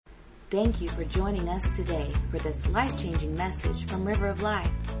Thank you for joining us today for this life-changing message from River of Life.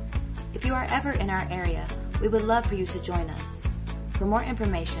 If you are ever in our area, we would love for you to join us. For more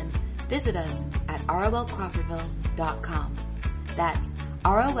information, visit us at rolcrawfordville.com. That's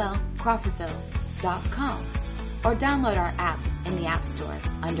rolcrawfordville.com. Or download our app in the App Store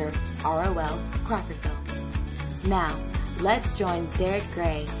under ROL Crawfordville. Now, let's join Derek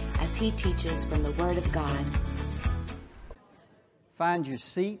Gray as he teaches from the Word of God. Find your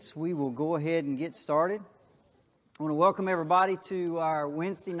seats. We will go ahead and get started. I want to welcome everybody to our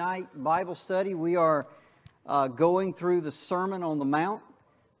Wednesday night Bible study. We are going through the Sermon on the Mount,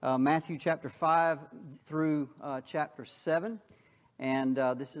 Matthew chapter 5 through chapter 7. And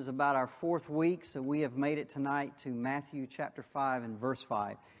this is about our fourth week, so we have made it tonight to Matthew chapter 5 and verse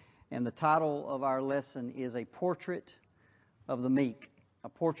 5. And the title of our lesson is A Portrait of the Meek. A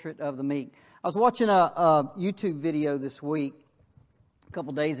Portrait of the Meek. I was watching a YouTube video this week, a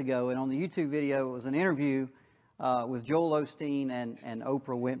couple days ago, and on the YouTube video it was an interview with Joel Osteen and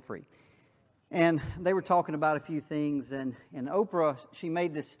Oprah Winfrey. And they were talking about a few things, and Oprah, she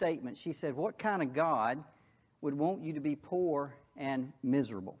made this statement. She said, "What kind of God would want you to be poor and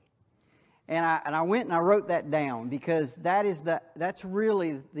miserable?" And I went and I wrote that down, because that's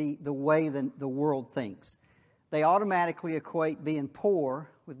really the way the world thinks. They automatically equate being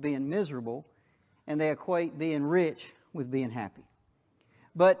poor with being miserable, and they equate being rich with being happy.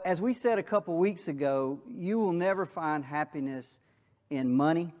 But as we said a couple weeks ago, you will never find happiness in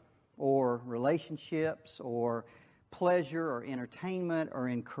money or relationships or pleasure or entertainment or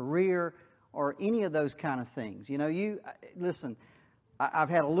in career or any of those kind of things. You know, listen, I've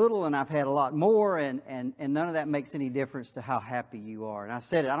had a little and I've had a lot more, and none of that makes any difference to how happy you are. And I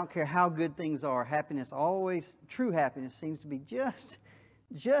said it, I don't care how good things are, happiness always, true happiness seems to be just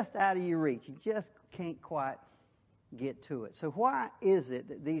out of your reach. You just can't quite get to it. So why is it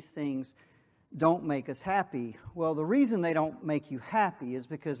that these things don't make us happy? Well, the reason they don't make you happy is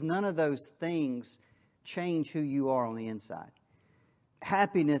because none of those things change who you are on the inside.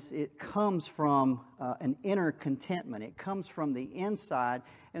 Happiness, it comes from an inner contentment. It comes from the inside,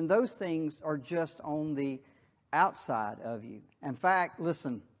 and those things are just on the outside of you. In fact,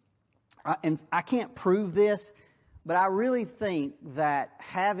 listen, I can't prove this, but I really think that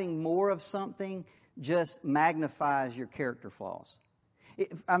having more of something just magnifies your character flaws.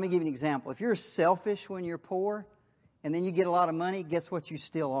 I'm going to give you an example. If you're selfish when you're poor, and then you get a lot of money, guess what you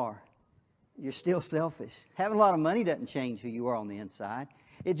still are? You're still selfish. Having a lot of money doesn't change who you are on the inside.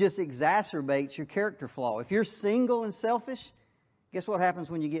 It just exacerbates your character flaw. If you're single and selfish, guess what happens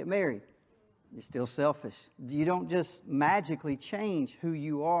when you get married? You're still selfish. You don't just magically change who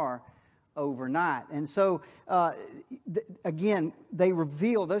you are overnight. And so, again, they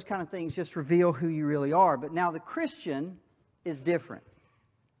reveal, those kind of things just reveal who you really are. But now the Christian is different.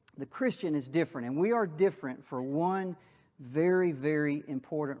 The Christian is different, and we are different for one very, very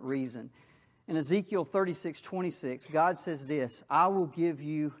important reason. In Ezekiel 36:26, God says this, "I will give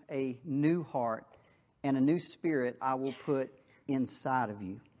you a new heart, and a new spirit I will put inside of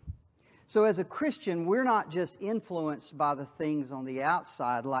you." So as a Christian, we're not just influenced by the things on the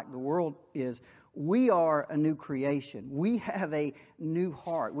outside like the world is. We are a new creation. We have a new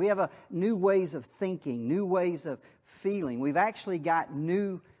heart. We have a new ways of thinking, new ways of feeling. We've actually got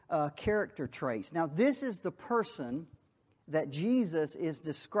new character traits. Now, this is the person that Jesus is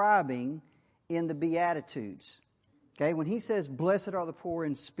describing in the Beatitudes. Okay, when he says, "Blessed are the poor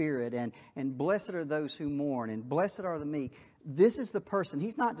in spirit," and "Blessed are those who mourn," and "Blessed are the meek," this is the person.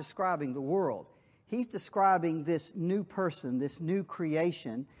 He's not describing the world. He's describing this new person, this new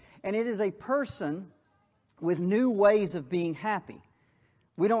creation, and it is a person with new ways of being happy.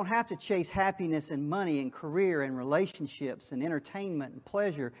 We don't have to chase happiness in money and career and relationships and entertainment and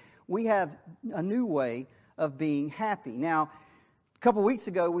pleasure. We have a new way of being happy. Now, a couple weeks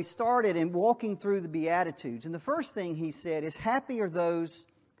ago, we started in walking through the Beatitudes, and the first thing he said is, "Happy are those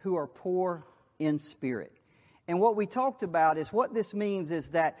who are poor in spirit." And what we talked about is what this means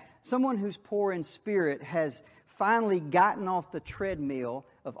is that someone who's poor in spirit has finally gotten off the treadmill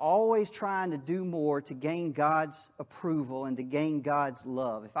of always trying to do more to gain God's approval and to gain God's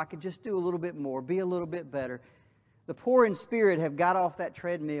love. If I could just do a little bit more, be a little bit better. The poor in spirit have got off that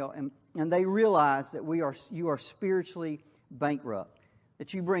treadmill, and they realize that you are spiritually bankrupt,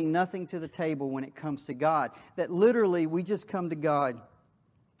 that you bring nothing to the table when it comes to God, that literally we just come to God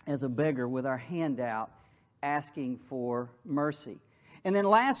as a beggar with our hand out asking for mercy. And then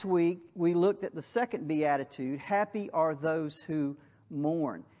last week we looked at the second beatitude, "Happy are those who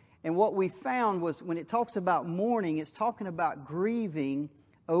mourn." And what we found was when it talks about mourning, it's talking about grieving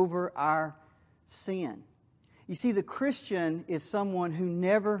over our sin. You see, the Christian is someone who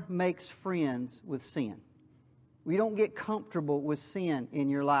never makes friends with sin. We don't get comfortable with sin in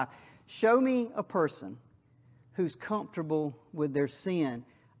your life. Show me a person who's comfortable with their sin.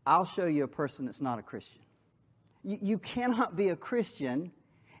 I'll show you a person that's not a Christian. You cannot be a Christian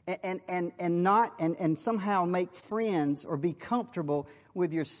and somehow make friends or be comfortable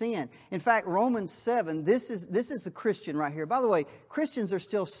with your sin. In fact, Romans 7, this is the Christian right here. By the way, Christians are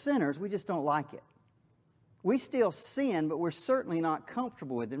still sinners. We just don't like it. We still sin, but we're certainly not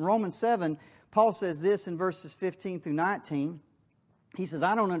comfortable with it. In Romans 7, Paul says this in verses 15 through 19. He says,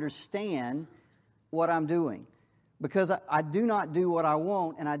 I don't understand what I'm doing because I do not do what I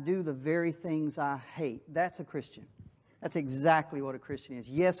want and I do the very things I hate. That's a Christian. That's exactly what a Christian is.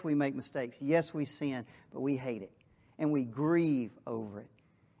 Yes, we make mistakes. Yes, we sin, but we hate it. And we grieve over it.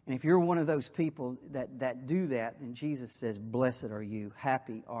 And if you're one of those people that do that, then Jesus says, blessed are you,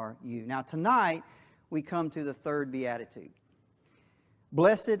 happy are you. Now tonight, we come to the third beatitude.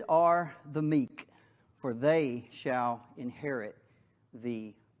 Blessed are the meek, for they shall inherit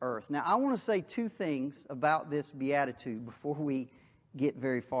the earth. Now, I want to say two things about this beatitude before we get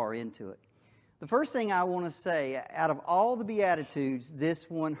very far into it. The first thing I want to say, out of all the beatitudes, this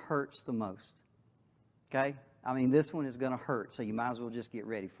one hurts the most. Okay? I mean, this one is going to hurt, so you might as well just get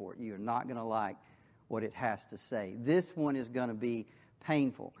ready for it. You're not going to like what it has to say. This one is going to be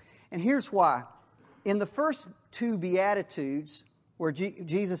painful. And here's why. In the first two beatitudes, where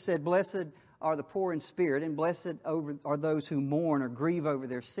Jesus said, blessed are the poor in spirit, and blessed are those who mourn or grieve over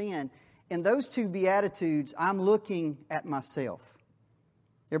their sin, in those two beatitudes, I'm looking at myself.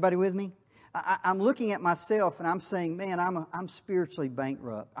 Everybody with me? I'm looking at myself and I'm saying, man, I'm spiritually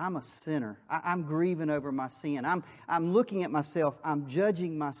bankrupt. I'm a sinner. I'm grieving over my sin. I'm looking at myself. I'm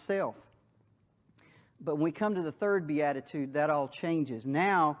judging myself. But when we come to the third beatitude, that all changes.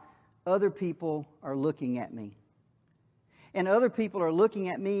 Now, other people are looking at me. And other people are looking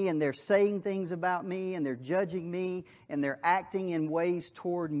at me and they're saying things about me and they're judging me and they're acting in ways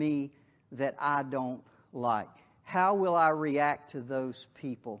toward me that I don't like. How will I react to those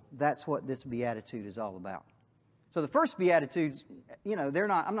people? That's what this beatitude is all about. So the first beatitudes,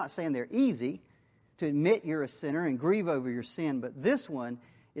 I'm not saying they're easy to admit you're a sinner and grieve over your sin, but this one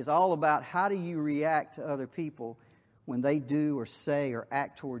is all about how do you react to other people when they do or say or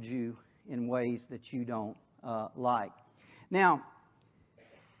act towards you in ways that you don't like. Now,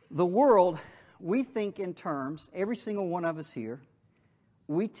 the world, we think in terms, every single one of us here,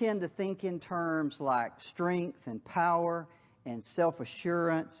 we tend to think in terms like strength and power and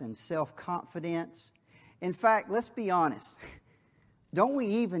self-assurance and self-confidence. In fact, let's be honest. Don't we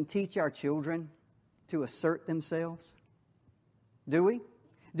even teach our children to assert themselves? Do we?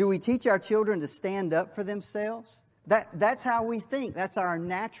 Do we teach our children to stand up for themselves? That's how we think. That's our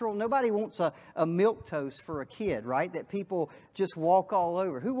natural. Nobody wants a milquetoast for a kid, right? That people just walk all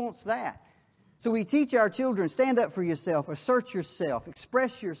over. Who wants that? So we teach our children, stand up for yourself, assert yourself,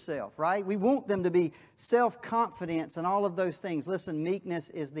 express yourself, right? We want them to be self-confident and all of those things. Listen, meekness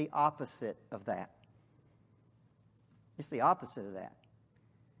is the opposite of that. It's the opposite of that.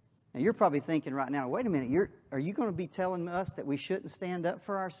 Now, you're probably thinking right now, wait a minute, are you going to be telling us that we shouldn't stand up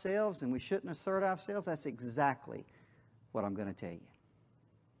for ourselves and we shouldn't assert ourselves? That's exactly what I'm going to tell you.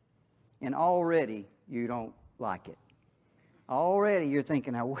 And already you don't like it. Already you're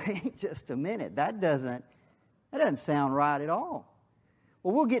thinking, now wait just a minute, that doesn't sound right at all.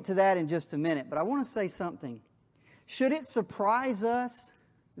 Well, we'll get to that in just a minute, but I want to say something. Should it surprise us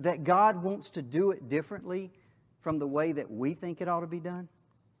that God wants to do it differently from the way that we think it ought to be done?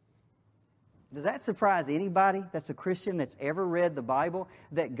 Does that surprise anybody that's a Christian that's ever read the Bible,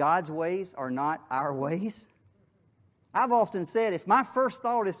 that God's ways are not our ways? I've often said, if my first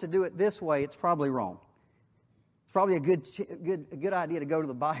thought is to do it this way, it's probably wrong. It's probably a good idea to go to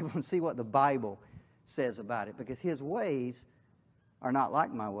the Bible and see what the Bible says about it, because His ways are not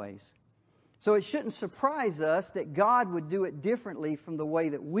like my ways. So it shouldn't surprise us that God would do it differently from the way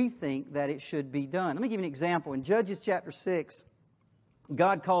that we think that it should be done. Let me give you an example. In Judges chapter 6,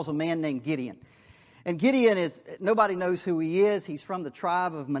 God calls a man named Gideon. And Gideon nobody knows who he is. He's from the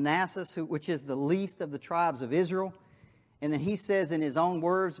tribe of Manasseh, which is the least of the tribes of Israel. And then he says in his own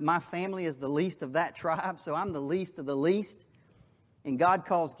words, my family is the least of that tribe, so I'm the least of the least. And God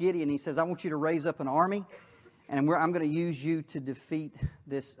calls Gideon. He says, I want you to raise up an army, and I'm going to use you to defeat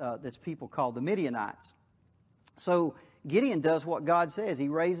this people called the Midianites. So Gideon does what God says. He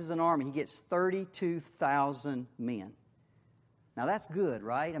raises an army. He gets 32,000 men. Now that's good,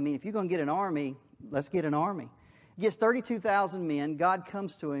 right? I mean, if you're going to get an army, let's get an army. He gets 32,000 men. God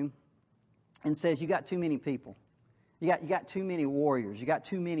comes to him and says, you got too many people. You got too many warriors. You got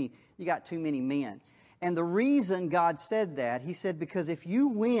too many men. And the reason God said that, He said, because if you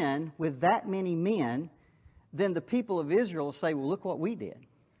win with that many men, then the people of Israel will say, well, look what we did.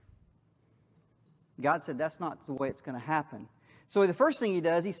 God said that's not the way it's going to happen. So the first thing He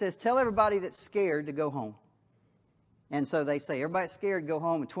does, He says, tell everybody that's scared to go home. And so they say, everybody's scared to go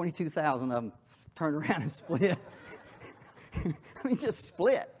home, and 22,000 of them turned around and split. I mean, just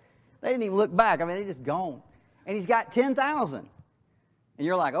split. They didn't even look back. I mean, they just gone. And He's got 10,000. And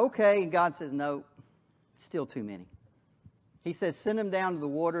you're like, okay. And God says, no, still too many. He says, send them down to the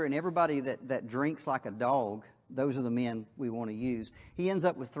water, and everybody that drinks like a dog, those are the men we want to use. He ends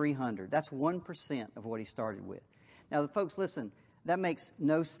up with 300. That's 1% of what he started with. Now, folks, listen, that makes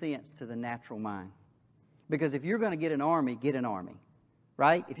no sense to the natural mind. Because if you're going to get an army,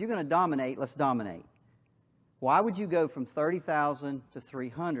 right? If you're going to dominate, let's dominate. Why would you go from 30,000 to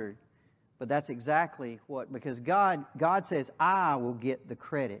 300? But that's exactly what, because God says, I will get the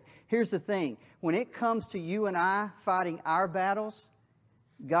credit. Here's the thing. When it comes to you and I fighting our battles,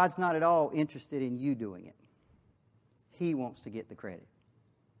 God's not at all interested in you doing it. He wants to get the credit.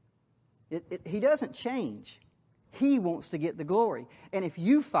 He doesn't change. He wants to get the glory. And if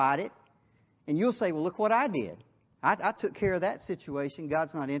you fight it, and you'll say, well, look what I did. I took care of that situation.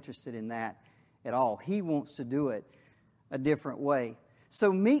 God's not interested in that at all. He wants to do it a different way.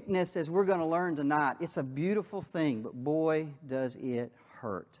 So meekness, as we're going to learn tonight, it's a beautiful thing, but boy, does it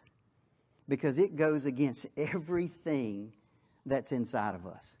hurt. Because it goes against everything that's inside of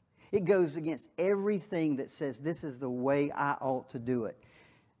us. It goes against everything that says this is the way I ought to do it.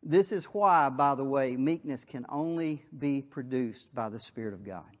 This is why, by the way, meekness can only be produced by the Spirit of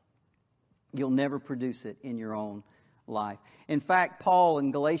God. You'll never produce it in your own life. In fact, Paul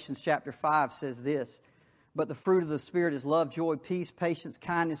in Galatians chapter 5 says this, but the fruit of the Spirit is love, joy, peace, patience,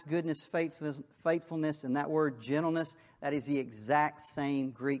 kindness, goodness, faithfulness, and that word gentleness, that is the exact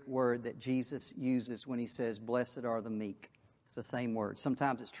same Greek word that Jesus uses when He says, blessed are the meek. It's the same word.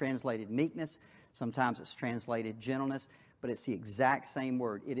 Sometimes it's translated meekness, sometimes it's translated gentleness, but it's the exact same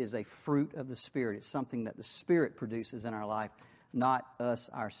word. It is a fruit of the Spirit. It's something that the Spirit produces in our life, not us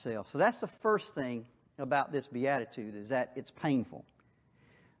ourselves. So that's the first thing about this beatitude, is that it's painful.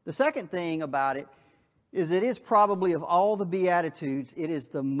 The second thing about it is it is probably, of all the beatitudes, it is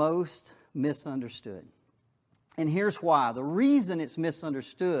the most misunderstood. And here's why. The reason it's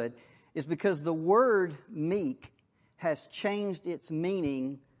misunderstood is because the word meek has changed its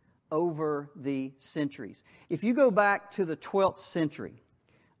meaning over the centuries. If you go back to the 12th century,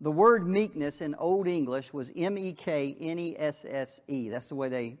 the word meekness in Old English was M-E-K-N-E-S-S-E. That's the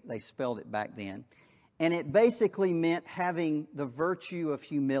way they spelled it back then. And it basically meant having the virtue of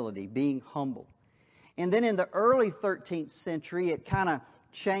humility, being humble. And then in the early 13th century, it kind of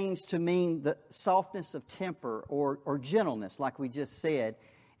changed to mean the softness of temper or gentleness, like we just said.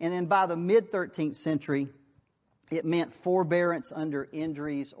 And then by the mid-13th century, it meant forbearance under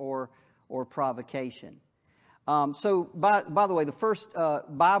injuries or provocation. So, by the way, the first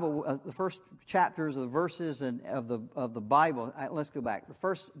the first chapters of the verses of the Bible. Let's go back. The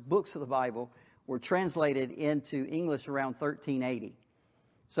first books of the Bible were translated into English around 1380.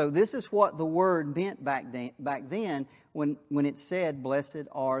 So this is what the word meant back then when it said, "Blessed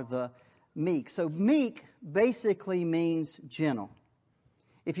are the meek." So meek basically means gentle.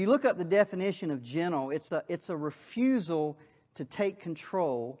 If you look up the definition of gentle, it's a refusal to take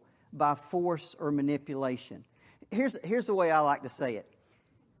control by force or manipulation. Here's the way I like to say it.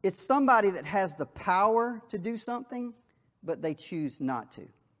 It's somebody that has the power to do something, but they choose not to.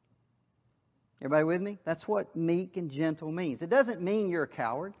 Everybody with me? That's what meek and gentle means. It doesn't mean you're a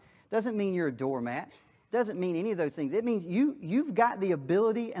coward. It doesn't mean you're a doormat. It doesn't mean any of those things. It means you've got the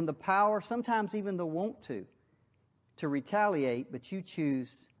ability and the power, sometimes even the want to retaliate, but you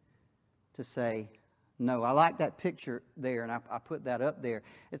choose to say no. I like that picture there, and I put that up there.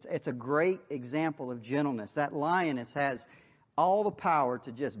 It's a great example of gentleness. That lioness has all the power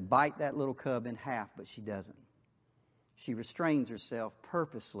to just bite that little cub in half, but she doesn't. She restrains herself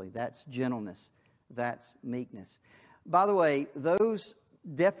purposely. That's gentleness. That's meekness. By the way, those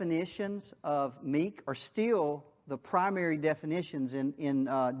definitions of meek are still the primary definitions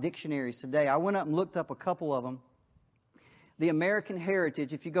in dictionaries today. I went up and looked up a couple of them. The American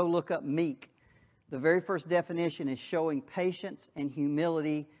Heritage, if you go look up meek, the very first definition is showing patience and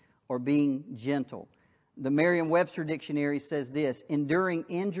humility or being gentle. The Merriam-Webster Dictionary says this: enduring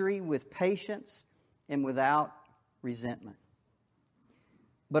injury with patience and without resentment.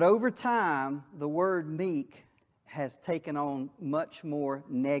 But over time, the word meek has taken on much more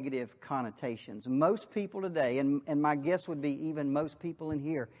negative connotations. Most people today, and my guess would be even most people in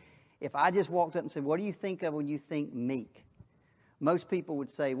here, if I just walked up and said, what do you think of when you think meek? most people would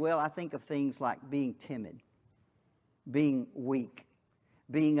say, well, I think of things like being timid, being weak,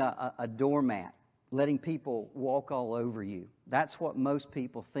 being a doormat, letting people walk all over you. That's what most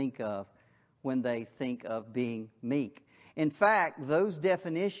people think of when they think of being meek. In fact, those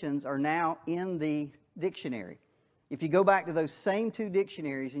definitions are now in the dictionary. If you go back to those same two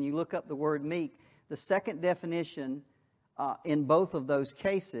dictionaries and you look up the word meek, the second definition in both of those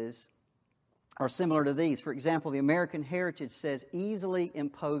cases are similar to these. For example, the American Heritage says easily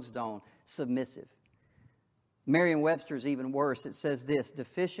imposed on, submissive. Merriam-Webster is even worse. It says this,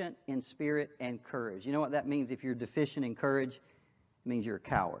 deficient in spirit and courage. You know what that means? If you're deficient in courage, it means you're a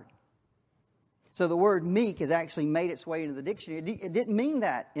coward. So the word meek has actually made its way into the dictionary. It didn't mean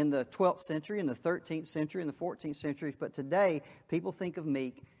that in the 12th century, in the 13th century, in the 14th century, but today people think of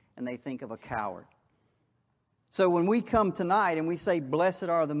meek and they think of a coward. So when we come tonight and we say, blessed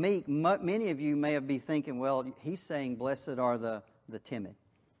are the meek, many of you may be thinking, well, he's saying blessed are the timid.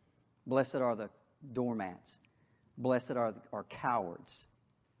 Blessed are the doormats. Blessed are cowards.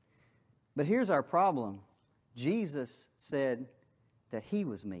 But here's our problem. Jesus said that he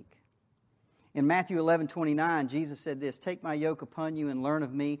was meek. In Matthew 11:29, Jesus said this, take my yoke upon you and learn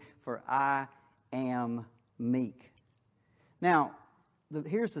of me, for I am meek. Now,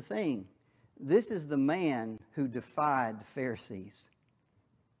 here's the thing. This is the man who defied the Pharisees.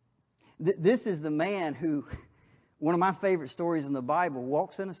 This is the man who, one of my favorite stories in the Bible,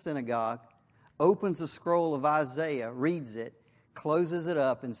 walks in a synagogue, opens a scroll of Isaiah, reads it, closes it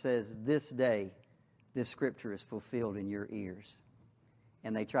up, and says, this day, this scripture is fulfilled in your ears.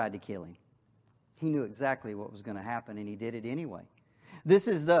 And they tried to kill him. He knew exactly what was going to happen, and he did it anyway. This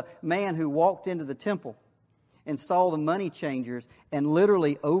is the man who walked into the temple and saw the money changers and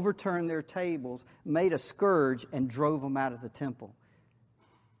literally overturned their tables, made a scourge, and drove them out of the temple.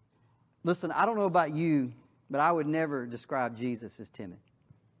 Listen, I don't know about you, but I would never describe Jesus as timid.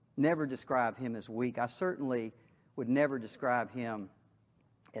 Never describe him as weak. I certainly would never describe him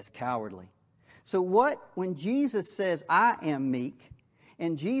as cowardly. So when Jesus says, I am meek,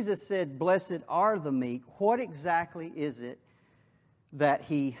 and Jesus said, blessed are the meek, what exactly is it that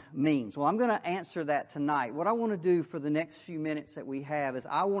he means? Well, I'm going to answer that tonight. What I want to do for the next few minutes that we have is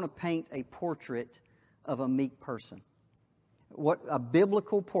I want to paint a portrait of a meek person. A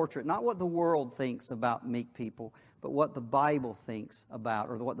biblical portrait, not what the world thinks about meek people, but what the Bible thinks about,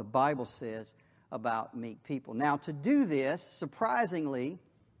 or what the Bible says about meek people. Now, to do this, surprisingly,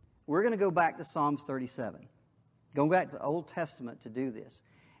 we're going to go back to Psalms 37. Going back to the Old Testament to do this.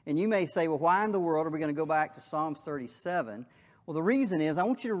 And you may say, well, why in the world are we going to go back to Psalms 37? Well, the reason is I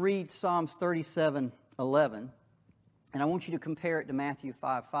want you to read Psalms 37:11, and I want you to compare it to Matthew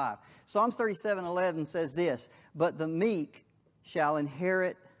 5:5. Psalms 37:11 says this, but the meek shall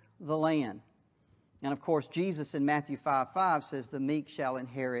inherit the land. And of course, Jesus in Matthew 5:5 says the meek shall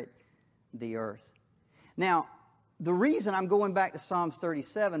inherit the earth. Now, the reason I'm going back to Psalms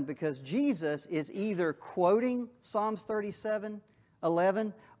 37 because Jesus is either quoting Psalms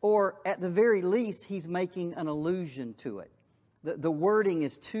 37:11 or at the very least he's making an allusion to it. The wording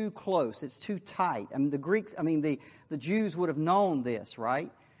is too close. It's too tight. I mean, the Jews would have known this,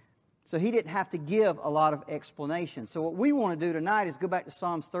 right? So he didn't have to give a lot of explanation. So what we want to do tonight is go back to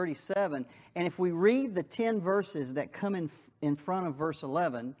Psalms 37, and if we read the 10 verses that come in front of verse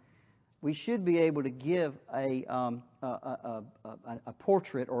 11, we should be able to give a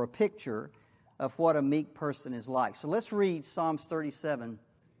portrait or a picture of what a meek person is like. So let's read Psalms 37,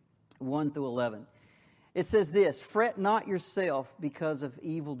 1 through 11. It says this, fret not yourself because of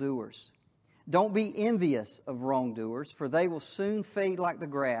evildoers. Don't be envious of wrongdoers, for they will soon fade like the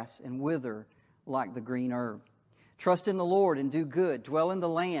grass and wither like the green herb. Trust in the Lord and do good. Dwell in the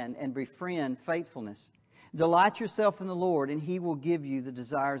land and befriend faithfulness. Delight yourself in the Lord, and He will give you the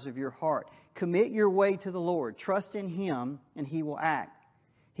desires of your heart. Commit your way to the Lord. Trust in Him, and He will act.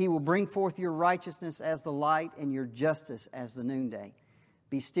 He will bring forth your righteousness as the light and your justice as the noonday.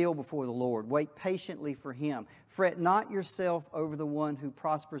 Be still before the Lord. Wait patiently for Him. Fret not yourself over the one who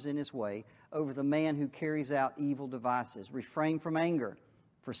prospers in his way, over the man who carries out evil devices. Refrain from anger.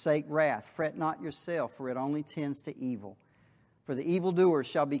 Forsake wrath. Fret not yourself, for it only tends to evil. For the evildoers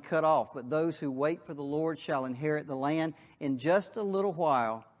shall be cut off, but those who wait for the Lord shall inherit the land. In just a little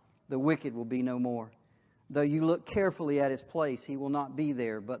while, the wicked will be no more. Though you look carefully at his place, he will not be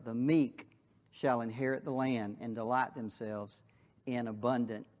there, but the meek shall inherit the land and delight themselves in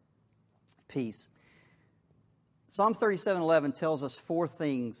abundant peace. Psalm 37:11 tells us 4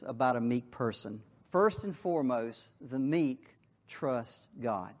 things about a meek person. First and foremost, the meek trust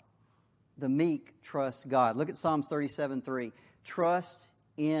God. The meek trust God. Look at Psalms 37:3. Trust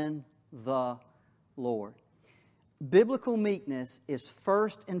in the Lord. Biblical meekness is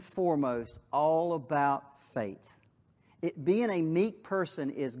first and foremost all about faith. Being a meek person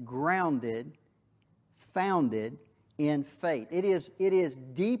is grounded, founded in faith. It is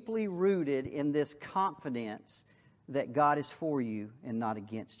deeply rooted in this confidence that God is for you and not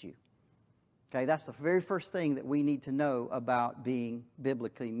against you. Okay, that's the very first thing that we need to know about being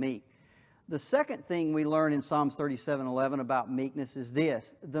biblically meek. The second thing we learn in Psalms 37:11 about meekness is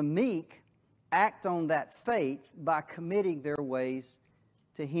this: the meek act on that faith by committing their ways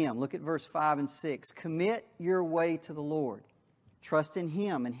to Him. Look at verse 5 and 6. Commit your way to the Lord. Trust in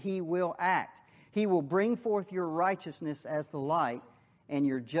Him, and He will act. He will bring forth your righteousness as the light and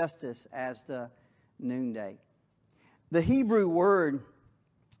your justice as the noonday. The Hebrew word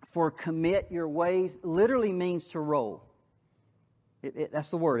for commit your ways literally means to roll. That's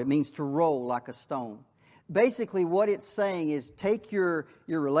the word. It means to roll like a stone. Basically, what it's saying is take your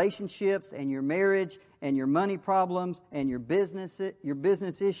relationships and your marriage and your money problems and your business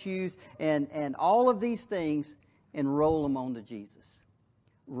issues and all of these things and roll them onto Jesus.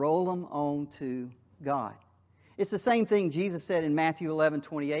 Roll them onto God. It's the same thing Jesus said in Matthew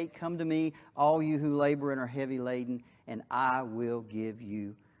 11:28. Come to me, all you who labor and are heavy laden, and I will give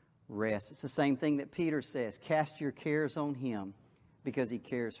you rest. It's the same thing that Peter says. Cast your cares on Him, because He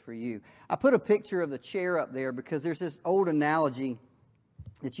cares for you. I put a picture of the chair up there because there's this old analogy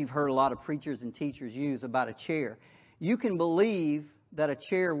that you've heard a lot of preachers and teachers use about a chair. You can believe that a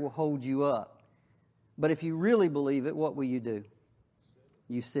chair will hold you up. But if you really believe it, what will you do?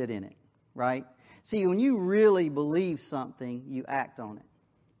 You sit in it, right? See, when you really believe something, you act on it.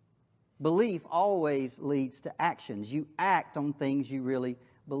 Belief always leads to actions. You act on things you really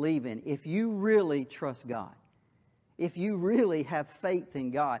believe in. If you really trust God, if you really have faith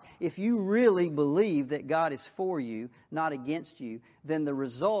in God, if you really believe that God is for you, not against you, then the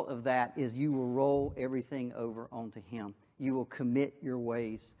result of that is you will roll everything over onto Him. You will commit your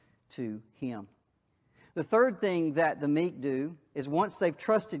ways to Him. The third thing that the meek do is once they've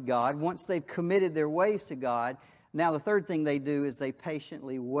trusted God, once they've committed their ways to God, now the third thing they do is they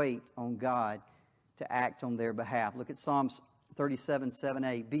patiently wait on God to act on their behalf. Look at Psalms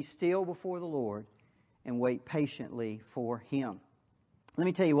 37:7a. Be still before the Lord and wait patiently for Him. Let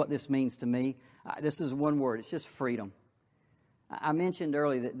me tell you what this means to me. This is one word. It's just freedom. I mentioned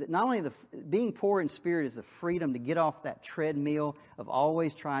earlier that not only being poor in spirit is the freedom to get off that treadmill of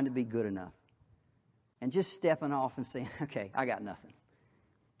always trying to be good enough and just stepping off and saying, okay, I got nothing.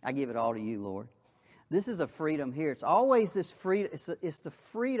 I give it all to you, Lord. This is a freedom here. It's always this freedom. It's the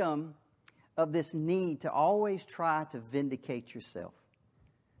freedom of this need to always try to vindicate yourself.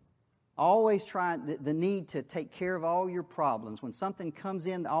 Always trying, the need to take care of all your problems. When something comes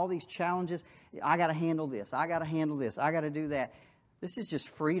in, all these challenges, I got to handle this, I got to handle this, I got to do that. This is just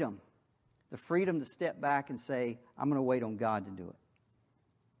freedom. The freedom to step back and say, I'm going to wait on God to do it.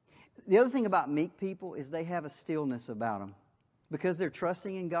 The other thing about meek people is they have a stillness about them. Because they're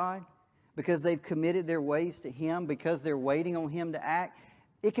trusting in God, because they've committed their ways to Him, because they're waiting on Him to act,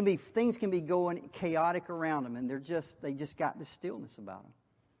 things can be going chaotic around them, and they just got this stillness about them.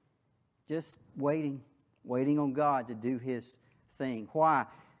 Just waiting on God to do His thing. Why?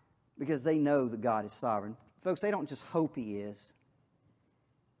 Because they know that God is sovereign. Folks, they don't just hope He is.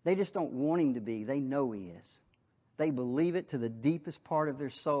 They just don't want Him to be. They know He is. They believe it to the deepest part of their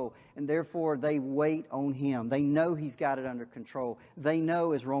soul, and therefore they wait on Him. They know He's got it under control. They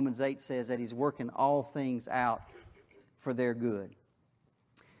know, as Romans 8 says, that He's working all things out for their good.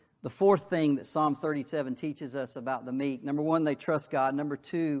 The fourth thing that Psalm 37 teaches us about the meek, number one, they trust God. Number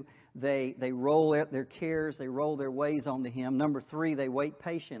two, they roll their cares, they roll their ways onto Him. Number three, they wait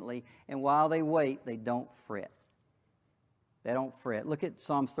patiently, and while they wait, they don't fret. They don't fret. Look at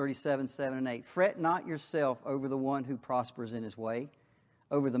Psalms 37, 7 and 8. Fret not yourself over the one who prospers in his way,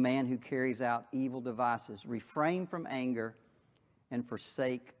 over the man who carries out evil devices. Refrain from anger and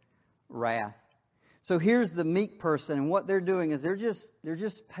forsake wrath. So here's the meek person, and what they're doing is they're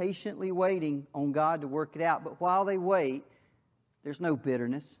just patiently waiting on God to work it out. But while they wait, there's no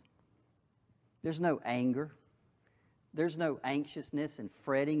bitterness. There's no anger. There's no anxiousness and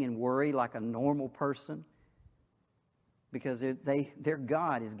fretting and worry like a normal person. Because their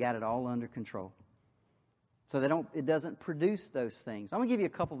God has got it all under control. So it doesn't produce those things. I'm going to give you a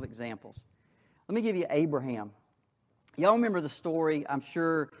couple of examples. Let me give you Abraham. Y'all remember the story, I'm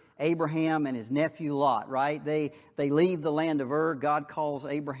sure, Abraham and his nephew Lot, right? They leave the land of Ur. God calls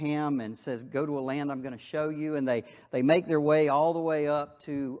Abraham and says, go to a land I'm going to show you. And they make their way all the way up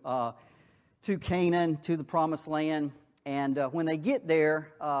to Canaan, to the promised land. And when they get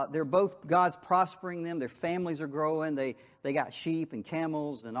there, they're both, God's prospering them. Their families are growing. They got sheep and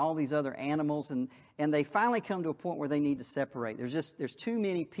camels and all these other animals. And they finally come to a point where they need to separate. There's too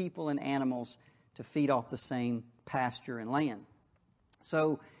many people and animals to feed off the same pasture and land.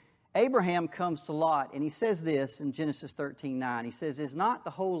 So Abraham comes to Lot, and he says this in Genesis 13:9. He says, "Is not the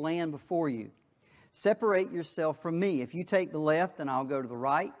whole land before you? Separate yourself from me. If you take the left, then I'll go to the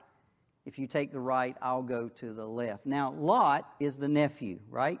right. If you take the right, I'll go to the left." Now, Lot is the nephew,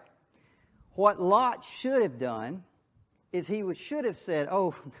 right? What Lot should have done is should have said,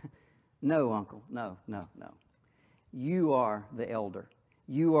 "Oh, no, uncle, no. You are the elder.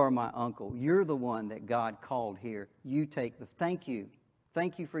 You are my uncle. You're the one that God called here. You take thank you.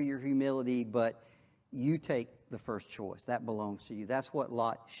 Thank you for your humility, but you take the first choice. That belongs to you." That's what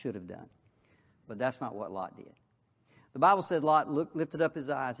Lot should have done. But that's not what Lot did. The Bible said Lot lifted up his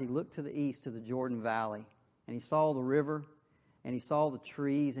eyes. He looked to the east, to the Jordan Valley, and he saw the river, and he saw the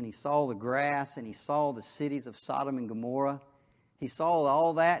trees, and he saw the grass, and he saw the cities of Sodom and Gomorrah. He saw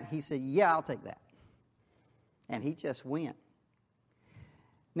all that. He said, "Yeah, I'll take that." And he just went.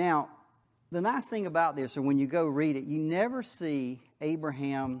 Now, the nice thing about this, or when you go read it, you never see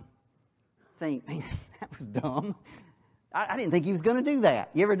Abraham think, "Man, that was dumb. I didn't think he was going to do that."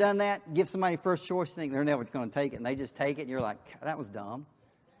 You ever done that? Give somebody first choice, you think they're never going to take it, and they just take it, and you're like, "That was dumb."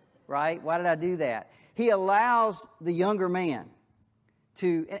 Right? Why did I do that? He allows the younger man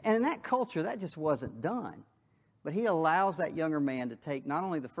to, and in that culture, that just wasn't done. But he allows that younger man to take not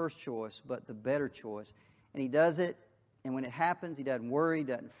only the first choice, but the better choice. And he does it, and when it happens, he doesn't worry,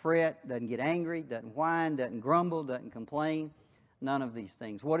 doesn't fret, doesn't get angry, doesn't whine, doesn't grumble, doesn't complain. None of these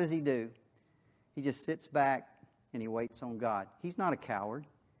things. What does he do? He just sits back and he waits on God. He's not a coward.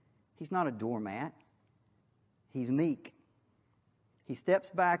 He's not a doormat. He's meek. He steps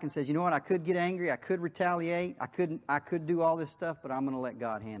back and says, "You know what? I could get angry. I could retaliate. I could do all this stuff, but I'm going to let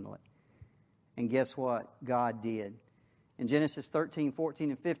God handle it." And guess what? God did. In Genesis 13, 14,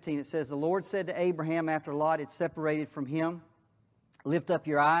 and 15, it says, "The Lord said to Abraham after Lot had separated from him, 'Lift up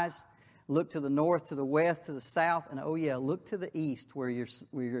your eyes, look to the north, to the west, to the south, and look to the east where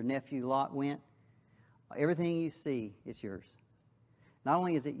your nephew Lot went. Everything you see is yours. Not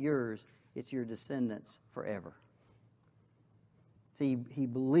only is it yours, it's your descendants forever.'" See, he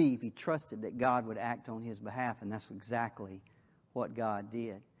believed, he trusted that God would act on his behalf, and that's exactly what God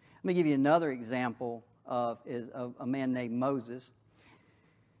did. Let me give you another example of a man named Moses.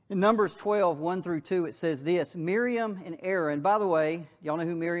 In Numbers 12, 1 through 2, it says this: Miriam and Aaron. By the way, y'all know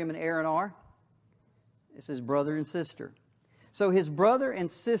who Miriam and Aaron are? It's his brother and sister. So his brother and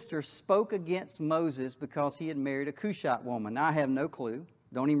sister spoke against Moses because he had married a Cushite woman. Now, I have no clue,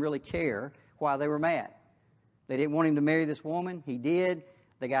 don't even really care why they were mad. They didn't want him to marry this woman. He did.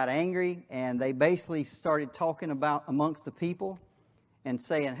 They got angry, and they basically started talking about amongst the people and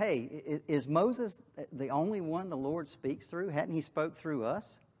saying, "Hey, is Moses the only one the Lord speaks through? Hadn't he spoke through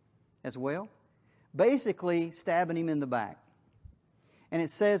us as well?" Basically stabbing him in the back. And it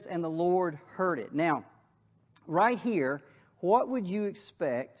says, "And the Lord heard it." Now, right here, what would you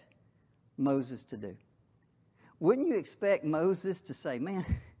expect Moses to do? Wouldn't you expect Moses to say, "Man,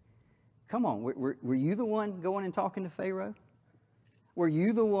 come on, were you the one going and talking to Pharaoh? Were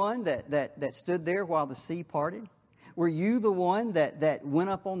you the one that stood there while the sea parted? Were you the one that went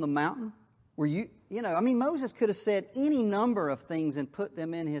up on the mountain? Were you, Moses could have said any number of things and put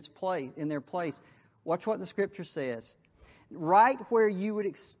them in their place. Watch what the Scripture says. Right where you would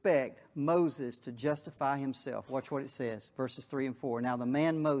expect Moses to justify himself. Watch what it says, verses 3 and 4. "Now the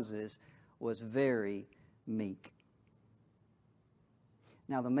man Moses was very meek."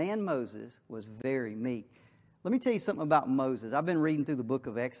 Now the man Moses was very meek. Let me tell you something about Moses. I've been reading through the book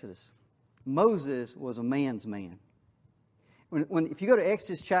of Exodus. Moses was a man's man. If you go to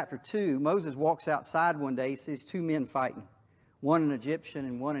Exodus chapter 2, Moses walks outside one day. He sees two men fighting, one an Egyptian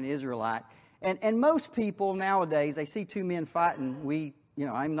and one an Israelite. And most people nowadays, they see two men fighting.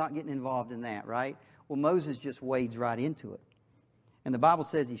 I'm not getting involved in that, right? Well, Moses just wades right into it. And the Bible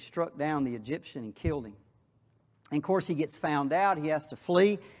says he struck down the Egyptian and killed him. And of course, he gets found out. He has to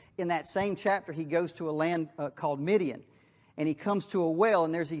flee. In that same chapter, he goes to a land called Midian. And he comes to a well,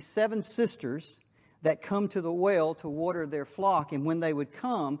 and there's these 7 sisters that come to the well to water their flock. And when they would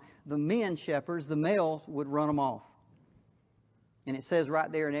come, the men shepherds, the males, would run them off. And it says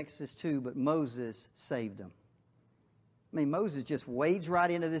right there in Exodus 2, but Moses saved them. Moses just wades right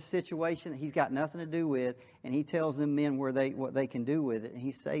into this situation that he's got nothing to do with, and he tells them men what they can do with it, and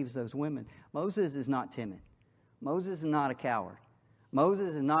he saves those women. Moses is not timid. Moses is not a coward.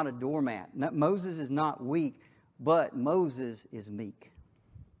 Moses is not a doormat. Moses is not weak, but Moses is meek.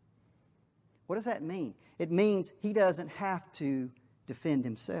 What does that mean? It means he doesn't have to defend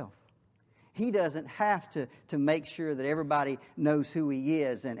himself. He doesn't have to make sure that everybody knows who he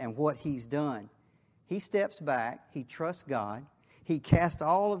is and what he's done. He steps back, he trusts God, he casts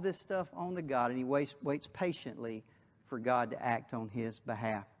all of this stuff onto God, and he waits patiently for God to act on his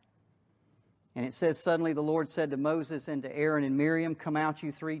behalf. And it says, suddenly the Lord said to Moses and to Aaron and Miriam, come out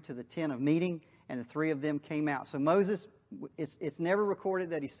you three to the tent of meeting. And the three of them came out. So Moses, it's never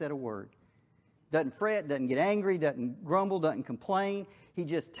recorded that he said a word. Doesn't fret, doesn't get angry, doesn't grumble, doesn't complain. He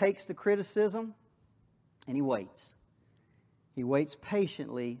just takes the criticism and he waits. He waits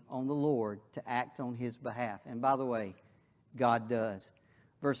patiently on the Lord to act on his behalf. And by the way, God does.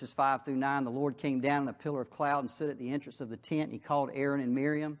 Verses 5 through 9, the Lord came down in a pillar of cloud and stood at the entrance of the tent. He called Aaron and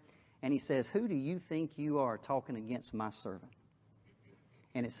Miriam, and he says, who do you think you are talking against my servant?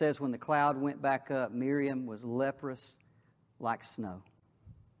 And it says when the cloud went back up, Miriam was leprous like snow.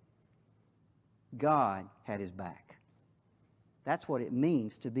 God had his back. That's what it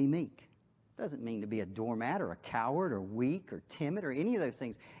means to be meek. It doesn't mean to be a doormat or a coward or weak or timid or any of those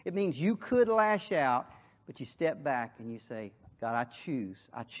things. It means you could lash out, but you step back and you say, God, I choose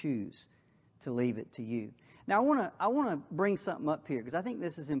to leave it to you. Now, I want to bring something up here because I think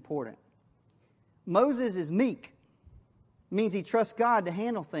this is important. Moses is meek. It means he trusts God to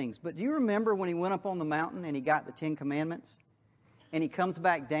handle things. But do you remember when he went up on the mountain and he got the 10 Commandments? And he comes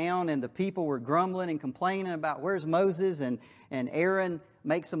back down and the people were grumbling and complaining about where's Moses, and Aaron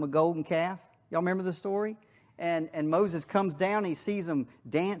makes them a golden calf. Y'all remember the story? And Moses comes down and he sees them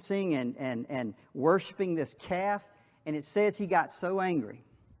dancing and worshiping this calf. And it says he got so angry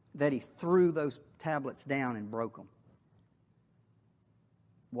that he threw those tablets down and broke them.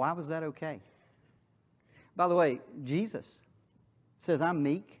 Why was that okay? By the way, Jesus says, I'm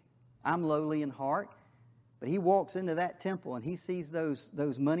meek, I'm lowly in heart. But he walks into that temple and he sees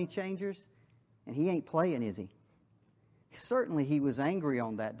those money changers, and he ain't playing, is he? Certainly he was angry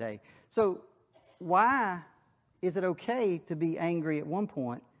on that day. So why is it okay to be angry at one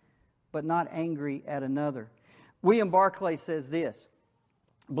point, but not angry at another? William Barclay says this,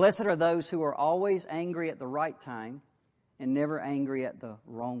 blessed are those who are always angry at the right time and never angry at the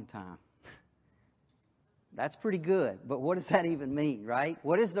wrong time. That's pretty good, but what does that even mean, right?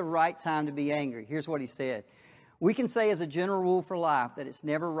 What is the right time to be angry? Here's what he said. We can say as a general rule for life that it's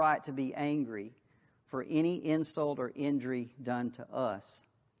never right to be angry for any insult or injury done to us.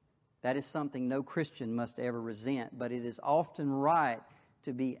 That is something no Christian must ever resent, but it is often right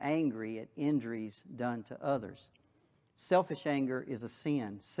to be angry at injuries done to others. Selfish anger is a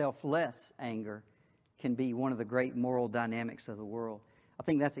sin. Selfless anger can be one of the great moral dynamics of the world. I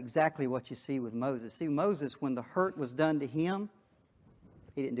think that's exactly what you see with Moses. See, Moses, when the hurt was done to him,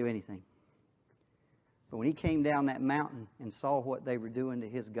 he didn't do anything. But when he came down that mountain and saw what they were doing to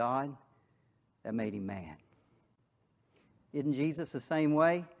his God, that made him mad. Isn't Jesus the same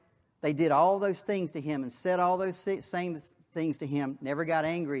way? They did all those things to him and said all those same things to him, never got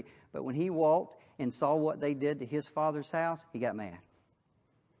angry. But when he walked and saw what they did to his father's house, he got mad.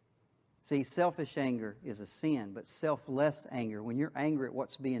 See, selfish anger is a sin, but selfless anger, when you're angry at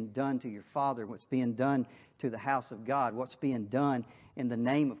what's being done to your father, what's being done to the house of God, what's being done in the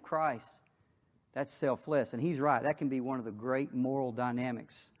name of Christ, that's selfless. And he's right. That can be one of the great moral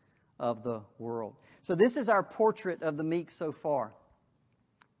dynamics of the world. So this is our portrait of the meek so far.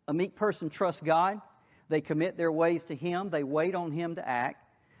 A meek person trusts God. They commit their ways to him. They wait on him to act.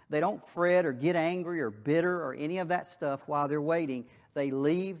 They don't fret or get angry or bitter or any of that stuff while they're waiting. They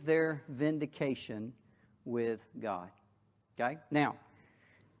leave their vindication with God. Okay? Now,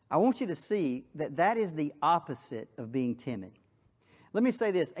 I want you to see that that is the opposite of being timid. Let me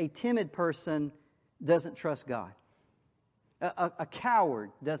say this. A timid person doesn't trust God. A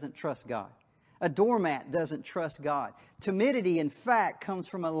coward doesn't trust God. A doormat doesn't trust God. Timidity, in fact, comes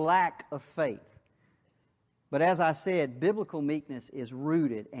from a lack of faith. But as I said, biblical meekness is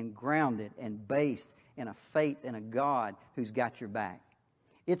rooted and grounded and based in a faith in a God who's got your back.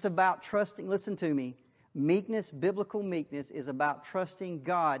 It's about trusting, listen to me, meekness, biblical meekness is about trusting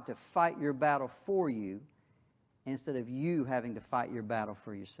God to fight your battle for you instead of you having to fight your battle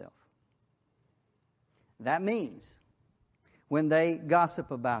for yourself. That means when they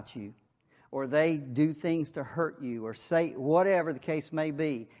gossip about you or they do things to hurt you or say whatever the case may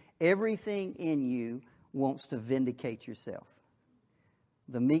be, everything in you wants to vindicate yourself.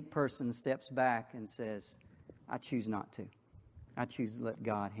 The meek person steps back and says, I choose not to. I choose to let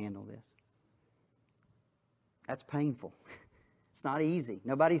God handle this. That's painful. It's not easy.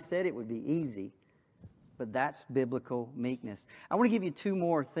 Nobody said it would be easy, but that's biblical meekness. I want to give you two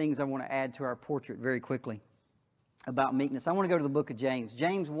more things I want to add to our portrait very quickly. about meekness. I want to go to the book of James.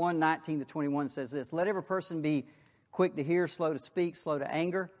 James 1:19-21 says this, "Let every person be quick to hear, slow to speak, slow to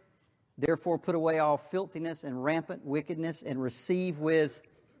anger. Therefore put away all filthiness and rampant wickedness and receive with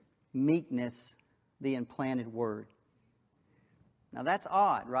meekness the implanted word." Now that's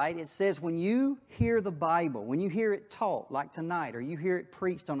odd, right? It says when you hear the Bible, when you hear it taught like tonight, or you hear it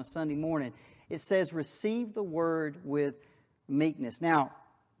preached on a Sunday morning, it says receive the word with meekness. Now,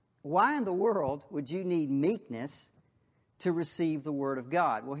 why in the world would you need meekness to receive the word of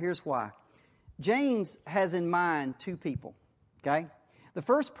God? Well, here's why. James has in mind two people, okay? The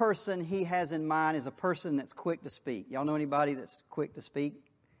first person he has in mind is a person that's quick to speak. Y'all know anybody that's quick to speak?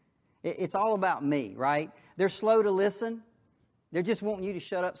 It's all about me, right? They're slow to listen. They're just wanting you to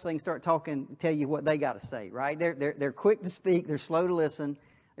shut up so they can start talking, tell you what they got to say, right? They're quick to speak. They're slow to listen.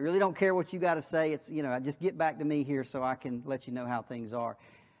 They really don't care what you got to say. It's, just get back to me here so I can let you know how things are.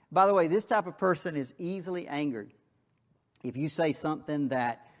 By the way, this type of person is easily angered. If you say something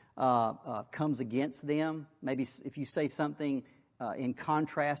that comes against them, maybe if you say something in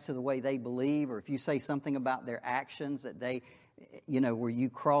contrast to the way they believe, or if you say something about their actions that they, where you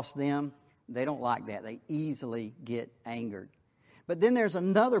cross them, they don't like that. They easily get angered. But then there's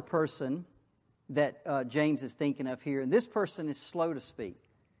another person that James is thinking of here, and this person is slow to speak.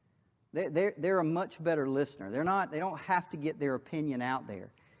 They're a much better listener. They don't have to get their opinion out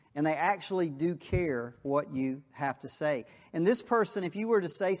there. And they actually do care what you have to say. And this person, if you were to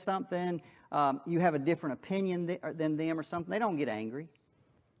say something, you have a different opinion than them or something, they don't get angry.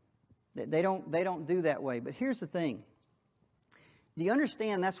 They don't do that way. But here's the thing. Do you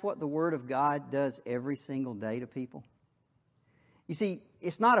understand that's what the Word of God does every single day to people? You see,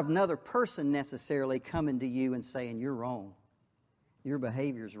 it's not another person necessarily coming to you and saying, you're wrong. Your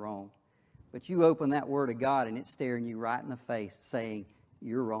behavior's wrong. But you open that Word of God and it's staring you right in the face saying,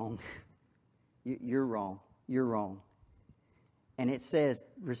 you're wrong. You're wrong. You're wrong. And it says,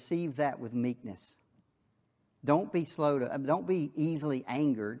 receive that with meekness. Don't be easily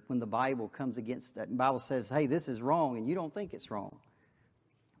angered when the Bible comes against it. The Bible says, hey, this is wrong, and you don't think it's wrong.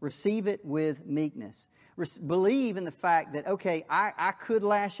 Receive it with meekness. Believe in the fact that, okay, I could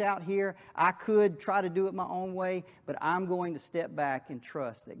lash out here. I could try to do it my own way, but I'm going to step back and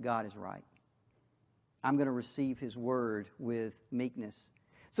trust that God is right. I'm going to receive His Word with meekness.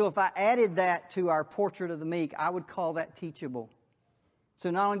 So if I added that to our portrait of the meek, I would call that teachable.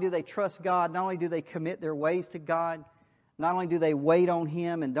 So not only do they trust God, not only do they commit their ways to God, not only do they wait on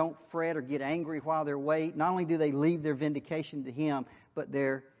Him and don't fret or get angry while they're waiting, not only do they leave their vindication to Him, but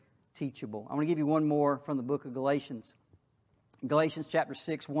they're teachable. I'm going to give you one more from the book of Galatians. Galatians chapter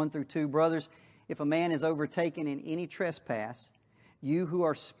 6, 1-2. Brothers, if a man is overtaken in any trespass, you who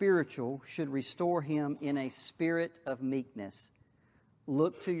are spiritual should restore him in a spirit of meekness.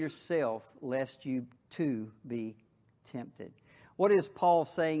 Look to yourself, lest you too be tempted. What is Paul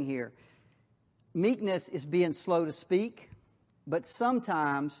saying here? Meekness is being slow to speak, but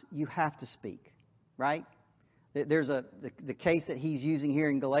sometimes you have to speak, right? There's the case that he's using here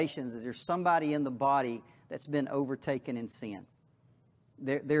in Galatians is there's somebody in the body that's been overtaken in sin.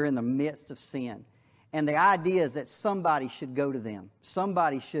 They're in the midst of sin. And the idea is that somebody should go to them.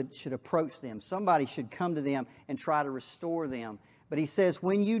 Somebody should approach them. Somebody should come to them and try to restore them. But he says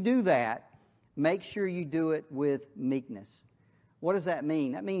when you do that, make sure you do it with meekness. What does that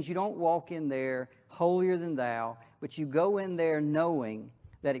mean? That means you don't walk in there holier than thou, but you go in there knowing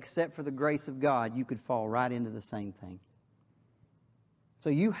that except for the grace of God, you could fall right into the same thing. So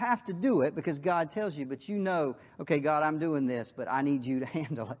you have to do it because God tells you, but you know, okay, God, I'm doing this, but I need you to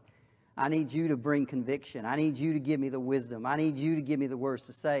handle it. I need you to bring conviction. I need you to give me the wisdom. I need you to give me the words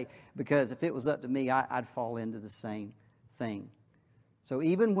to say, because if it was up to me, I'd fall into the same thing. So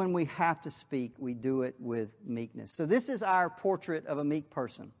even when we have to speak, we do it with meekness. So this is our portrait of a meek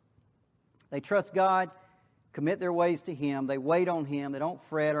person. They trust God, commit their ways to Him. They wait on Him. They don't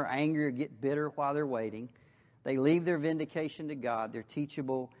fret or angry or get bitter while they're waiting. They leave their vindication to God. They're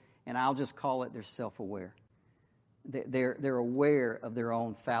teachable, and I'll just call it they're self-aware. They're aware of their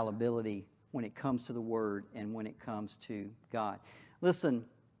own fallibility when it comes to the Word and when it comes to God. Listen,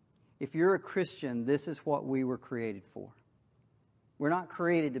 if you're a Christian, this is what we were created for. We're not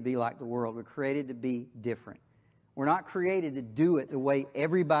created to be like the world. We're created to be different. We're not created to do it the way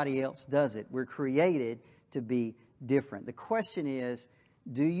everybody else does it. We're created to be different. The question is,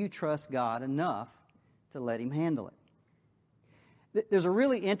 do you trust God enough to let Him handle it? There's a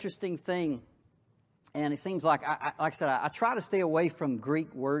really interesting thing. And it seems like, like I said, I try to stay away from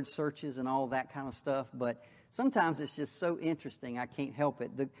Greek word searches and all that kind of stuff, but sometimes it's just so interesting I can't help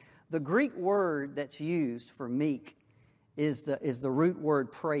it. The Greek word that's used for meek is the root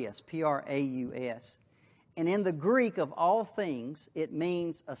word praus, P-R-A-U-S. And in the Greek, of all things, it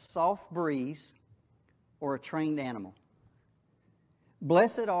means a soft breeze or a trained animal.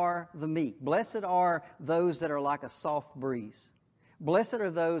 Blessed are the meek. Blessed are those that are like a soft breeze. Blessed are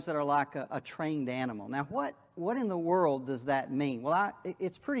those that are like a trained animal. Now, what in the world does that mean? Well,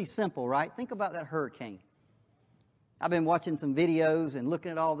 it's pretty simple, right? Think about that hurricane. I've been watching some videos and looking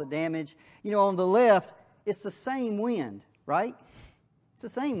at all the damage. You know, on the left, it's the same wind, right? It's the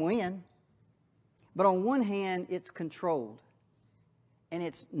same wind. But on one hand, it's controlled. And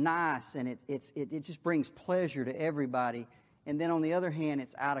it's nice, and it just brings pleasure to everybody. And then on the other hand,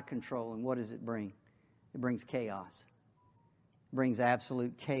 it's out of control. And what does it bring? It brings chaos. It brings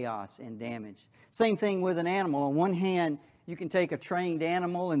absolute chaos and damage. Same thing with an animal. On one hand, you can take a trained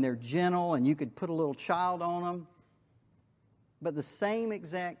animal and they're gentle and you could put a little child on them. But the same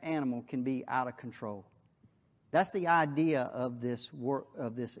exact animal can be out of control. That's the idea of this.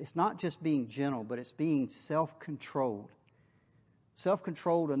 It's not just being gentle, but it's being self-controlled.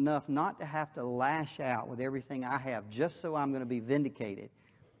 Self-controlled enough not to have to lash out with everything I have just so I'm going to be vindicated,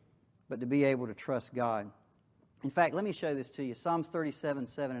 but to be able to trust God. In fact, let me show this to you. Psalms 37,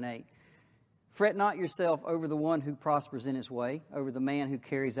 7 and 8. Fret not yourself over the one who prospers in his way, over the man who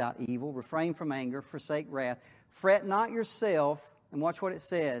carries out evil. Refrain from anger, forsake wrath. Fret not yourself, and watch what it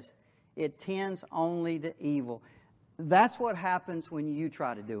says. It tends only to evil. That's what happens when you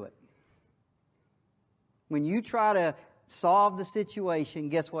try to do it. When you try to solve the situation,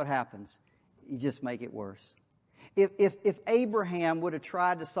 guess what happens? You just make it worse. If Abraham would have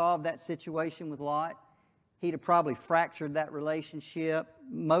tried to solve that situation with Lot, he'd have probably fractured that relationship.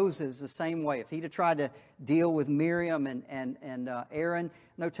 Moses, the same way. If he'd have tried to deal with Miriam and Aaron,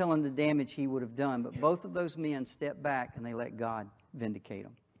 no telling the damage he would have done. But both of those men stepped back and they let God vindicate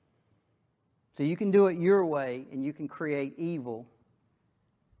them. So you can do it your way and you can create evil,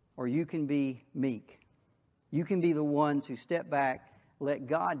 or you can be meek. You can be the ones who step back, let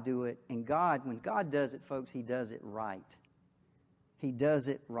God do it, and God, when God does it, folks, He does it right. He does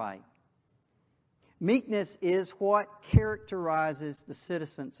it right. Meekness is what characterizes the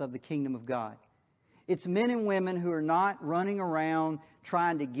citizens of the kingdom of God. It's men and women who are not running around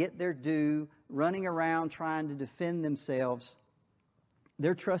trying to get their due, running around trying to defend themselves.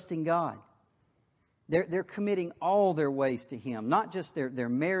 They're trusting God. They're committing all their ways to Him, not just their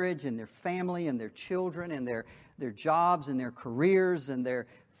marriage and their family and their children and their jobs and their careers and their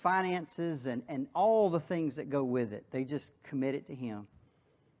finances and all the things that go with it. They just commit it to Him.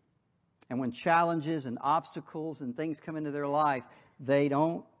 And when challenges and obstacles and things come into their life, they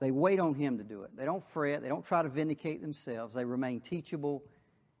wait on Him to do it. They don't fret. They don't try to vindicate themselves. They remain teachable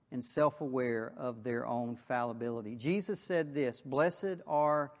and self-aware of their own fallibility. Jesus said this, "Blessed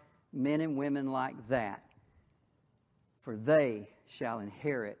are men and women like that, for they shall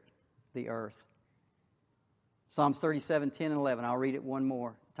inherit the earth." Psalms 37, 10 and 11. I'll read it one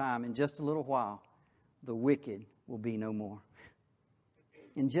more time. In just a little while, the wicked will be no more.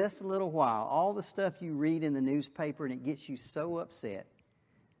 In just a little while, all the stuff you read in the newspaper and it gets you so upset,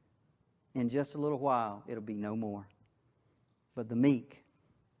 in just a little while, it'll be no more. But the meek,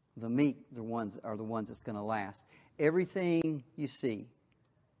 are the ones that's going to last. Everything you see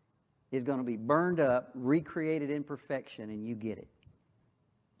is going to be burned up, recreated in perfection, and you get it.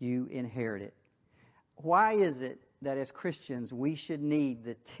 You inherit it. Why is it that as Christians we should need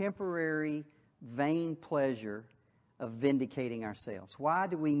the temporary, vain pleasure of vindicating ourselves? Why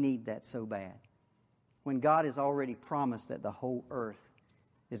do we need that so bad when God has already promised that the whole earth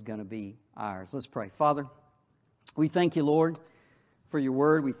is going to be ours? Let's pray. Father, we thank you, Lord, for your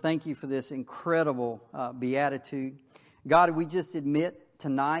word. We thank you for this incredible beatitude. God, we just admit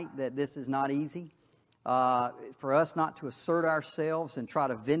tonight that this is not easy. For us not to assert ourselves and try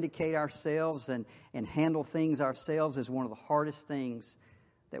to vindicate ourselves and handle things ourselves is one of the hardest things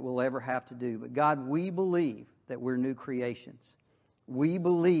that we'll ever have to do. But God, we believe that we're new creations. We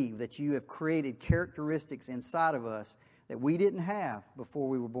believe that you have created characteristics inside of us that we didn't have before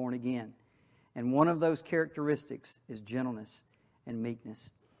we were born again. And one of those characteristics is gentleness and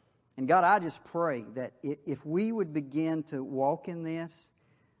meekness. And God, I just pray that if we would begin to walk in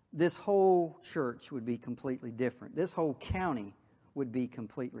this whole church would be completely different. This whole county would be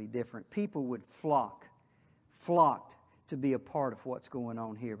completely different. People would flocked to be a part of what's going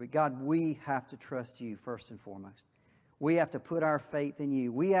on here. But God, we have to trust you first and foremost. We have to put our faith in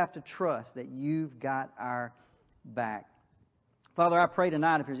you. We have to trust that you've got our back. Father, I pray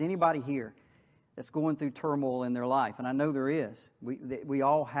tonight if there's anybody here that's going through turmoil in their life, and I know there is. We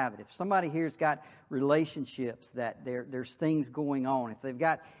all have it. If somebody here's got relationships that there's things going on, if they've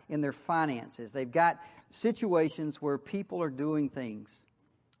got in their finances, they've got situations where people are doing things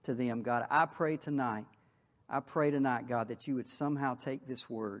to them, God, I pray tonight I pray tonight, God, that you would somehow take this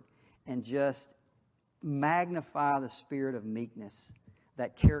word and just magnify the spirit of meekness,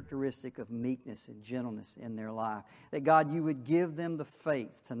 that characteristic of meekness and gentleness in their life. That, God, you would give them the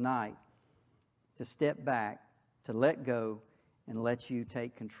faith tonight to step back, to let go, and let you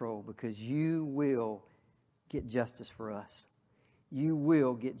take control, because you will get justice for us. You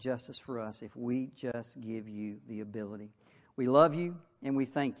will get justice for us if we just give you the ability. We love you and we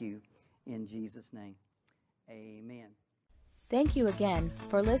thank you in Jesus' name. Amen. Thank you again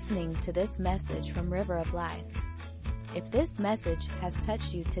for listening to this message from River of Life. If this message has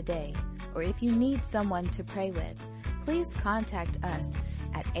touched you today, or if you need someone to pray with, please contact us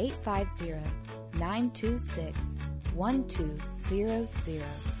at 850-926-1200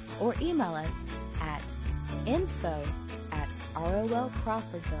 or email us at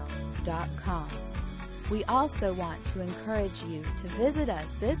info@rolcrawfordville.com. We also want to encourage you to visit us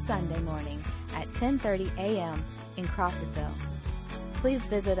this Sunday morning at 10:30 a.m. in Crawfordville. Please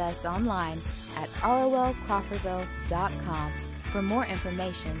visit us online at rolcrawfordville.com for more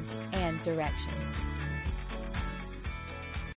information and directions.